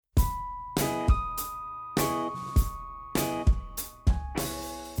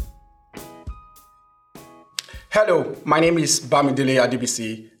Hello, my name is Bamidele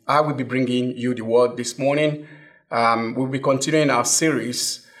Adibisi. I will be bringing you the word this morning. We'll be continuing our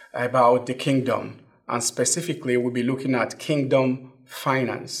series about the kingdom, and specifically we'll be looking at kingdom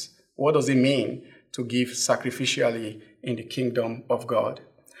finance. What does it mean to give sacrificially in the kingdom of God?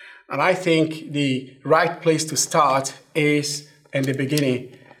 And I think the right place to start is in the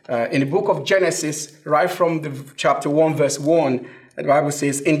beginning. In the book of Genesis, right from the chapter 1, verse 1, the Bible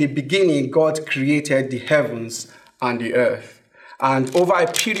says, "In the beginning, God created the heavens and the earth." And over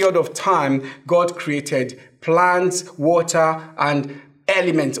a period of time, God created plants, water, and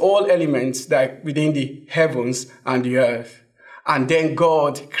elements, all elements that within the heavens and the earth. And then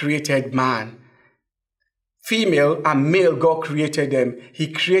God created man. Female and male, God created them. He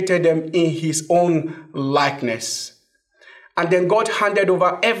created them in his own likeness. And then God handed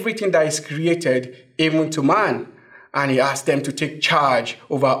over everything that is created, even to man. And he asked them to take charge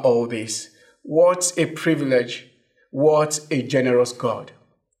over all this. What a privilege. What a generous God.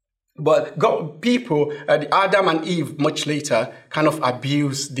 But people, Adam and Eve, much later, kind of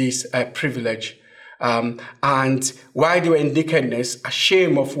abused this privilege. And while they were in nakedness,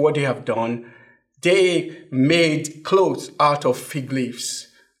 ashamed of what they have done, they made clothes out of fig leaves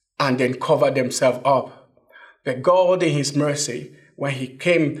and then covered themselves up. But God, in his mercy, when he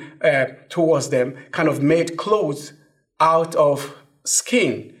came towards them, kind of made clothes out of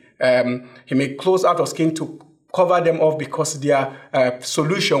skin. He made clothes out of skin to cover them up because their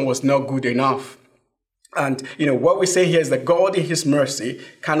solution was not good enough. And, what we say here is that God, in his mercy,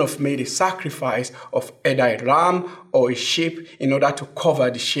 kind of made a sacrifice of either a ram or a sheep in order to cover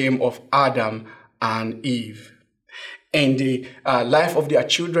the shame of Adam and Eve. In the life of their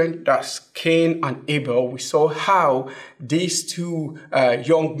children, that's Cain and Abel, we saw how these two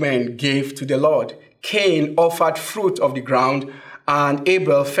young men gave to the Lord. Cain offered fruit of the ground, and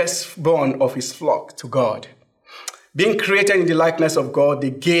Abel firstborn of his flock to God. Being created in the likeness of God, they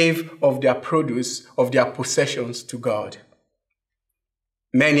gave of their produce, of their possessions to God.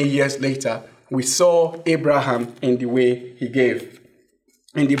 Many years later, we saw Abraham in the way he gave.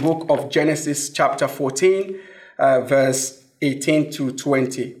 In the book of Genesis chapter 14, verse 18 to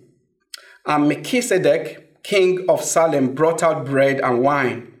 20. And Melchizedek, king of Salem, brought out bread and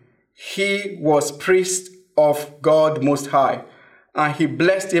wine. He was priest of God Most High. And he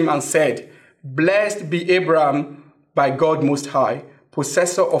blessed him and said, "Blessed be Abraham by God Most High,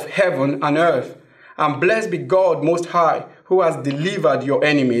 possessor of heaven and earth. And blessed be God Most High, who has delivered your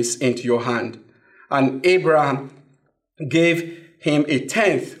enemies into your hand." And Abraham gave him a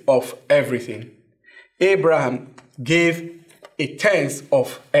tenth of everything. Abraham gave a tenth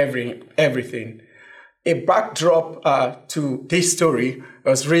of everything. A backdrop to this story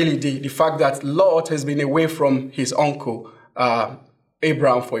was really the fact that Lot has been away from his uncle,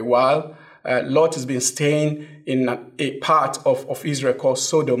 Abraham, for a while. Lot has been staying in a part of Israel called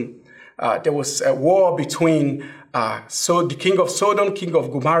Sodom. There was a war between the king of Sodom, king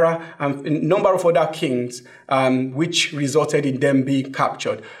of Gomorrah, and a number of other kings, which resulted in them being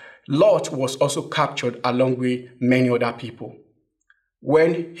captured. Lot was also captured along with many other people.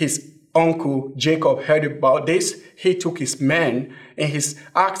 When his uncle Jacob heard about this, he took his men in his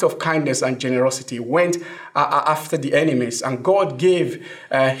act of kindness and generosity, went after the enemies, and God gave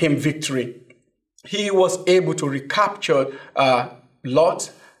him victory. He was able to recapture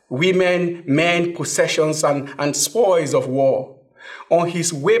Lot, women, men, possessions, and spoils of war. On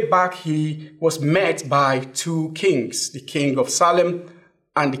his way back, he was met by two kings, the king of Salem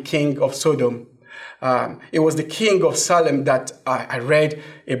and the king of Sodom. It was the king of Salem that I read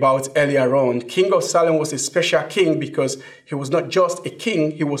about earlier on. King of Salem was a special king because he was not just a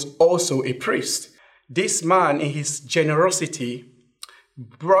king, he was also a priest. This man, in his generosity,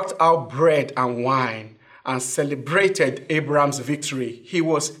 brought out bread and wine and celebrated Abraham's victory. He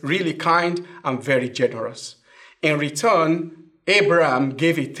was really kind and very generous. In return, Abraham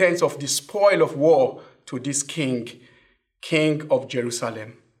gave a tenth of the spoil of war to this king of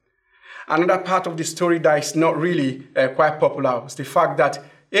Jerusalem. Another part of the story that is not really quite popular was the fact that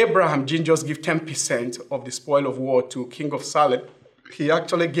Abraham didn't just give 10% of the spoil of war to king of Salem. He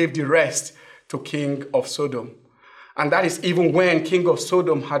actually gave the rest to king of Sodom. And that is even when king of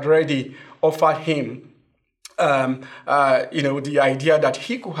Sodom had already offered him the idea that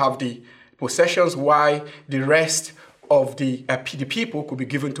he could have the possessions while the rest of the people could be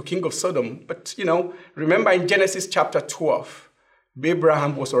given to king of Sodom. But, remember in Genesis chapter 12,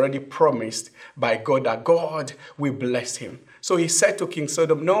 Abraham was already promised by God that God will bless him. So he said to King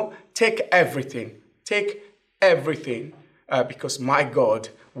Sodom, "No, take everything, because my God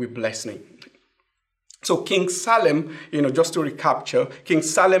will bless me." So King Salem, just to recapture, King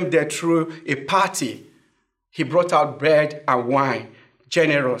Salem there threw a party He brought out bread and wine,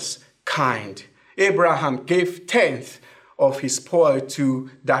 generous, kind. Abraham gave 10th of his spoil to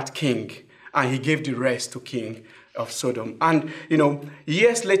that king, and he gave the rest to King of Sodom. And,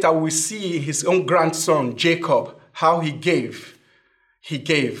 years later, we see his own grandson, Jacob, how he gave. He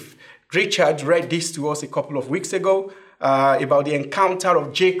gave. Richard read this to us a couple of weeks ago about the encounter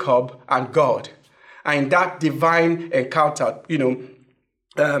of Jacob and God. And in that divine encounter,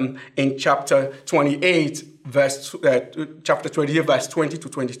 in chapter 28, verse 20 to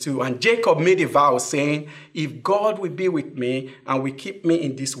 22, and Jacob made a vow saying, if God will be with me and will keep me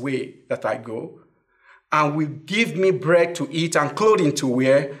in this way that I go, and will give me bread to eat and clothing to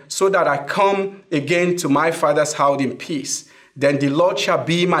wear, so that I come again to my father's house in peace, then the Lord shall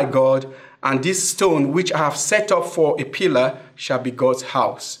be my God, and this stone which I have set up for a pillar shall be God's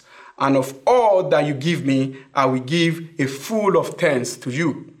house. And of all that you give me, I will give a full of thanks to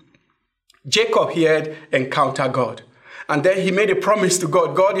you. Jacob here encountered God. And then he made a promise to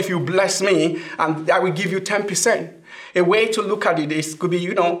God, God, if you bless me, and I will give you 10%. A way to look at it is, could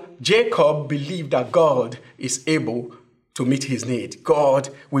be, Jacob believed that God is able to meet his need. God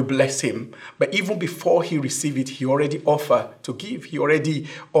will bless him. But even before he received it, he already offered to give. He already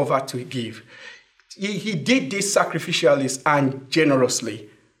offered to give. He did this sacrificially and generously.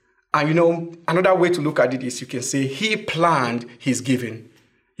 And another way to look at it is you can say he planned his giving.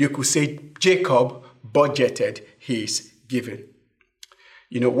 You could say Jacob budgeted his giving.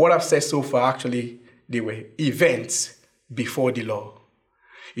 What I've said so far, actually, they were events before the law.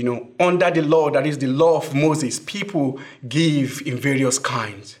 Under the law, that is the law of Moses, people give in various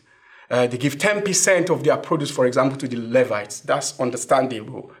kinds. They give 10% of their produce, for example, to the Levites. That's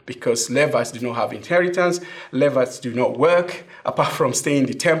understandable because Levites do not have inheritance. Levites do not work, apart from staying in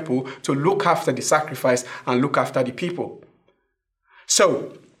the temple, to look after the sacrifice and look after the people.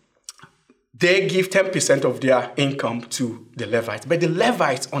 So they give 10% of their income to the Levites. But the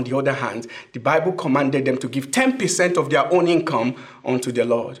Levites, on the other hand, the Bible commanded them to give 10% of their own income unto the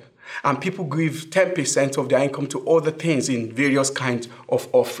Lord. And people give 10% of their income to other things in various kinds of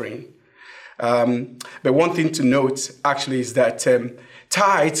offering. But one thing to note, actually, is that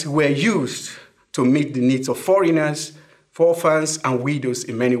tithes were used to meet the needs of foreigners, orphans, and widows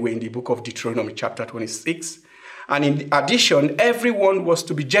in many ways in the book of Deuteronomy, chapter 26. And in addition, everyone was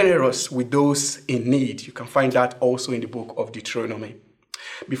to be generous with those in need. You can find that also in the book of Deuteronomy.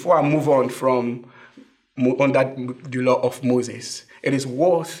 Before I move on from under the law of Moses, it is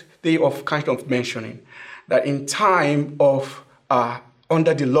worthy of kind of mentioning that in time of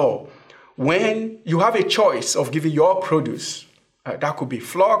under the law, when you have a choice of giving your produce, that could be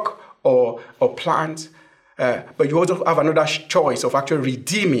flock or plant, but you also have another choice of actually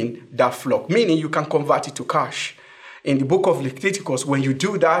redeeming that flock, meaning you can convert it to cash. In the book of Leviticus, when you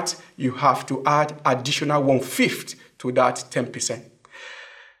do that, you have to add additional 1/5 to that 10%.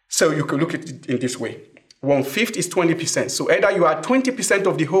 So you can look at it in this way. 1/5 is 20%. So either you add 20%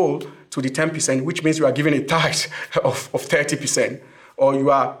 of the whole to the 10%, which means you are giving a tithe of 30%, or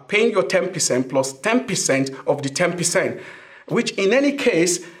you are paying your 10% plus 10% of the 10%, which in any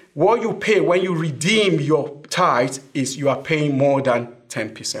case, what you pay when you redeem your tithe is you are paying more than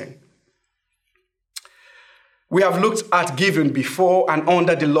 10%. We have looked at giving before and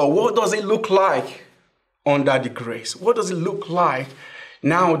under the law. What does it look like under the grace? What does it look like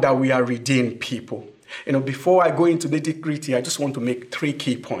now that we are redeemed people? Before I go into the nitty-gritty, I just want to make 3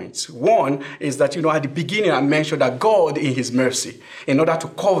 key points. One is that, at the beginning I mentioned that God in his mercy, in order to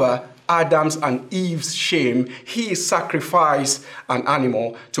cover Adam's and Eve's shame, he sacrificed an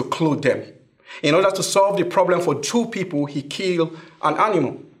animal to clothe them. In order to solve the problem for 2 people, he killed an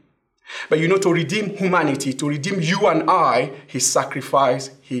animal. But to redeem humanity, to redeem you and I, he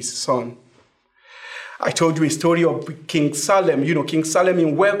sacrificed his son. I told you a story of King Salem. King Salem,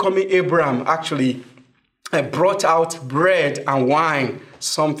 in welcoming Abraham, actually brought out bread and wine,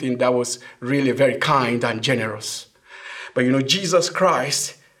 something that was really very kind and generous. But Jesus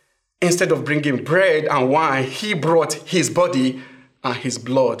Christ, instead of bringing bread and wine, he brought his body and his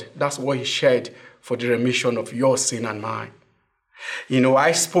blood. That's what he shed for the remission of your sin and mine.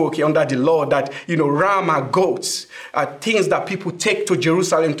 I spoke under the law that, ram and goats are things that people take to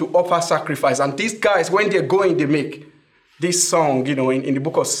Jerusalem to offer sacrifice. And these guys, when they're going, they make this song, in the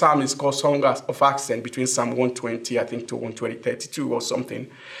book of Psalms, it's called Song of Ascent, between Psalm 120, I think, to 132 or something.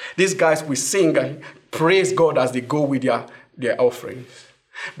 These guys will sing and praise God as they go with their offerings.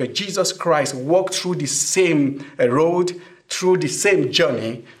 But Jesus Christ walked through the same road, through the same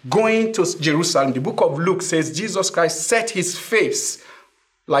journey, going to Jerusalem. The book of Luke says Jesus Christ set his face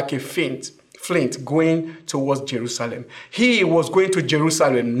like a flint going towards Jerusalem. He was going to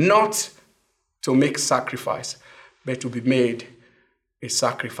Jerusalem not to make sacrifice, but to be made a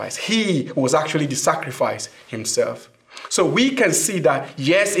sacrifice. He was actually the sacrifice himself. So we can see that,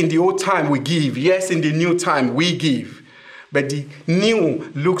 yes, in the old time we give, yes, in the new time we give, but the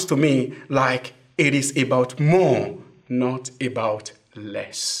new looks to me like it is about more, not about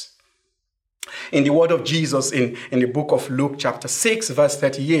less. In the word of Jesus in the book of Luke chapter 6, verse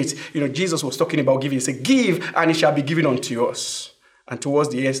 38, Jesus was talking about giving. He said, give and it shall be given unto us. And towards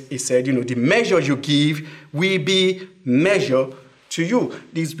the end, he said, the measure you give will be measured to you.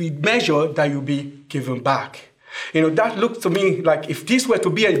 This will be measure that you'll be given back. That looks to me like if this were to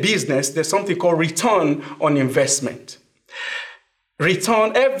be a business, there's something called return on investment.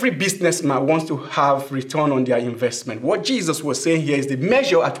 Return, every businessman wants to have return on their investment. What Jesus was saying here is the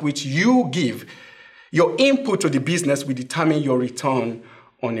measure at which you give, your input to the business will determine your return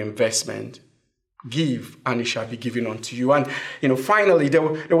on investment. Give, and it shall be given unto you. And, finally,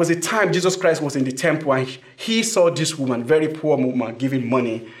 there was a time Jesus Christ was in the temple, and he saw this woman, very poor woman, giving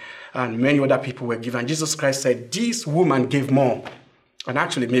money, and many other people were giving. And Jesus Christ said, this woman gave more. And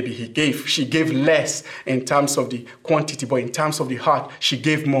actually, maybe she gave less in terms of the quantity, but in terms of the heart, she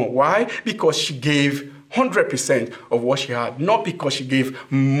gave more. Why? Because she gave 100% of what she had, not because she gave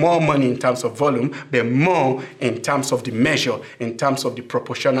more money in terms of volume, but more in terms of the measure, in terms of the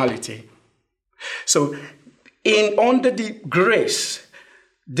proportionality. So, under the grace,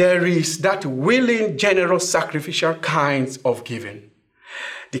 there is that willing, generous, sacrificial kinds of giving.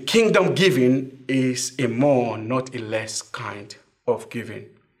 The kingdom giving is a more, not a less kind of giving.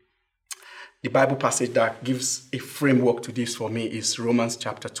 The Bible passage that gives a framework to this for me is Romans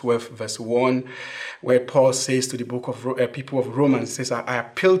chapter 12, verse 1, where Paul says to the book of people of Romans, says, I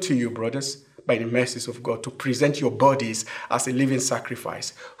appeal to you, brothers, by the mercies of God, to present your bodies as a living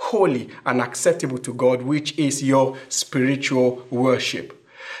sacrifice, holy and acceptable to God, which is your spiritual worship.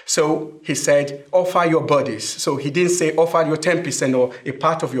 So he said, offer your bodies. So he didn't say offer your 10% or a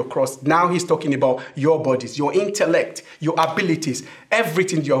part of your cross. Now he's talking about your bodies, your intellect, your abilities,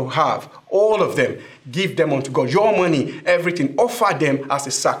 everything you have, all of them, give them unto God. Your money, everything, offer them as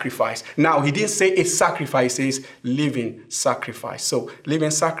a sacrifice. Now he didn't say a sacrifice, he says living sacrifice. So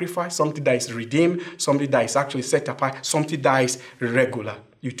living sacrifice, something that is redeemed, something that is actually set apart, something that is regular.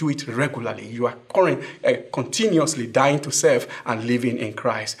 You do it regularly. You are continuously dying to self and living in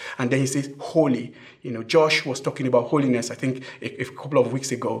Christ. And then he says, holy. Josh was talking about holiness, I think, a couple of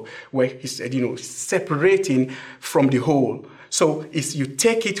weeks ago, where he said, separating from the whole. So it's you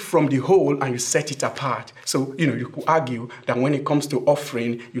take it from the whole and you set it apart. So, you could argue that when it comes to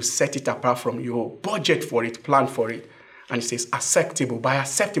offering, you set it apart from your budget for it, plan for it. And it says acceptable. By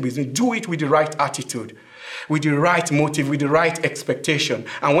acceptable, you do it with the right attitude, with the right motive, with the right expectation.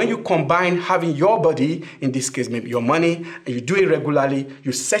 And when you combine having your body, in this case, maybe your money, and you do it regularly,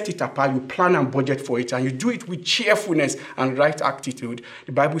 you set it apart, you plan and budget for it, and you do it with cheerfulness and right attitude,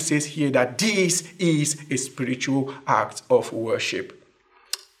 the Bible says here that this is a spiritual act of worship.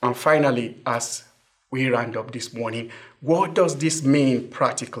 And finally, as we round up this morning, what does this mean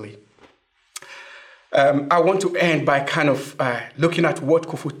practically? I want to end by kind of looking at what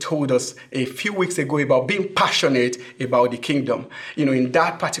Kofu told us a few weeks ago about being passionate about the kingdom. In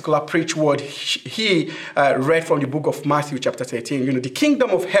that particular preach word, he read from the book of Matthew chapter 13. The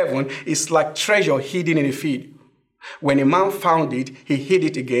kingdom of heaven is like treasure hidden in a field. When a man found it, he hid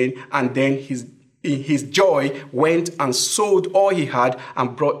it again, and then in his joy went and sold all he had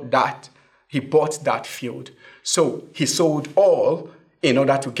and bought that field. So he sold all in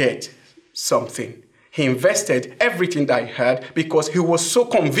order to get something. He invested everything that he had because he was so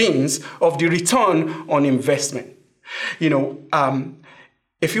convinced of the return on investment.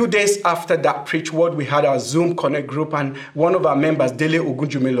 A few days after that preach word, we had our Zoom Connect group, and one of our members, Dele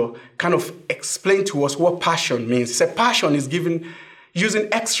Ogunjumelo, kind of explained to us what passion means. He said passion is using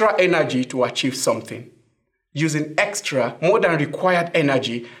extra energy to achieve something. Using extra, more than required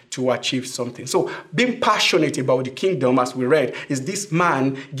energy to achieve something. So being passionate about the kingdom, as we read, is this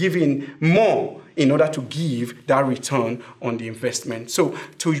man giving more in order to give that return on the investment. So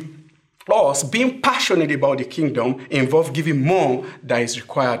to us, being passionate about the kingdom involves giving more than is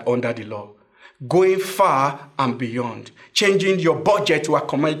required under the law. Going far and beyond. Changing your budget to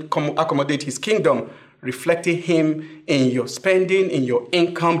accommodate his kingdom. Reflecting him in your spending, in your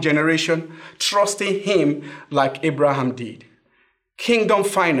income generation, trusting him like Abraham did. Kingdom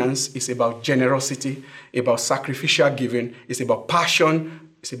finance is about generosity, about sacrificial giving, it's about passion,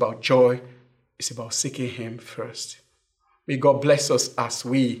 it's about joy, it's about seeking him first. May God bless us as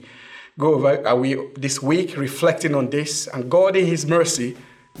we go over this week reflecting on this, and God in his mercy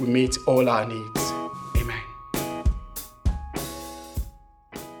will meet all our needs.